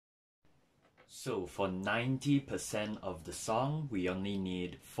So for 90% of the song, we only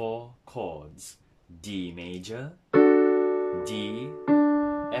need 4 chords: D major, D,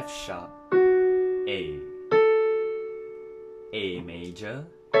 F sharp, A major,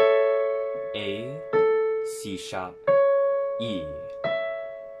 A, C sharp, E,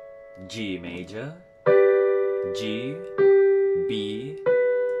 G major, G, B,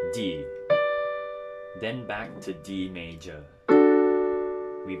 D, then back to D major.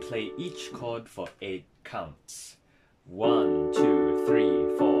 We play each chord for 8 counts. 1, 2,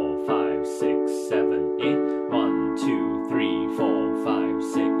 3, 4, 5, 6, 7, 8. 1, 2, 3, 4, 5,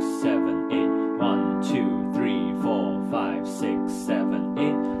 6, 7, 8. 1, 2, 3, 4, 5, 6, 7,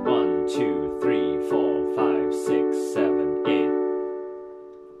 8. 1, 2, 3, 4, 5, 6, 7,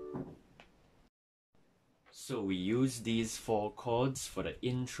 8. So we use these 4 chords for the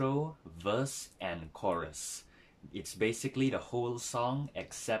intro, verse, and chorus. It's basically the whole song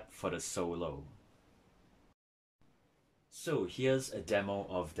except for the solo. So here's a demo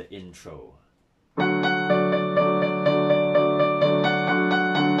of the intro.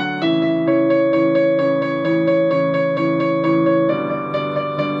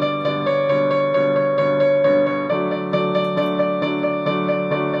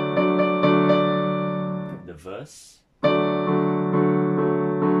 The verse.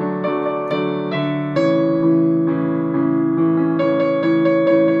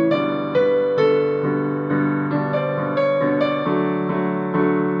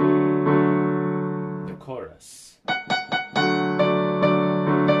 Chorus.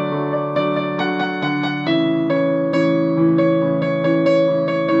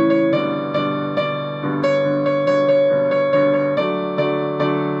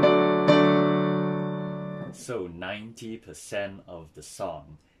 So 90% of the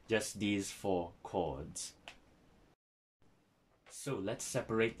song, just these 4 chords. So let's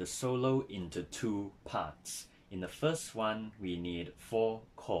separate the solo into 2 parts. In the first one, we need 4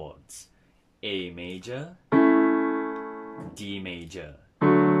 chords: A major, D major,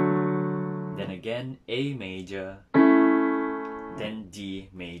 then again A major, then D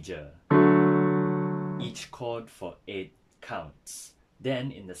major, each chord for 8 counts.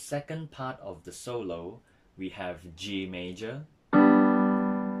 Then in the second part of the solo, we have G major,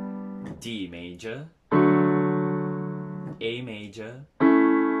 D major, A major,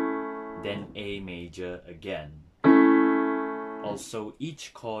 then A major again. Also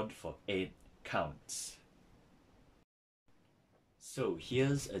each chord for 8 counts. So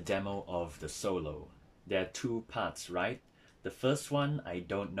here's a demo of the solo. There are 2 parts, right? The first one I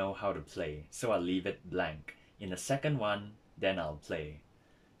don't know how to play, so I'll leave it blank. In the second one, then I'll play.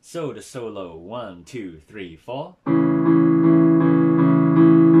 So the solo, 1, 2, 3, 4.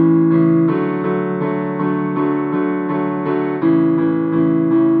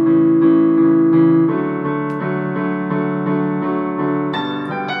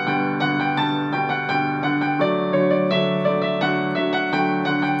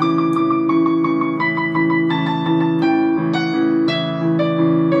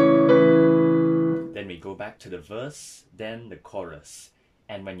 Then we go back to the verse, then the chorus.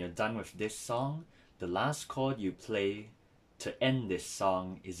 And when you're done with this song, the last chord you play to end this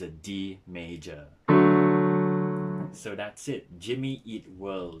song is a D major. So that's it. Jimmy Eat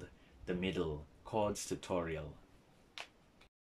World, the middle chords tutorial.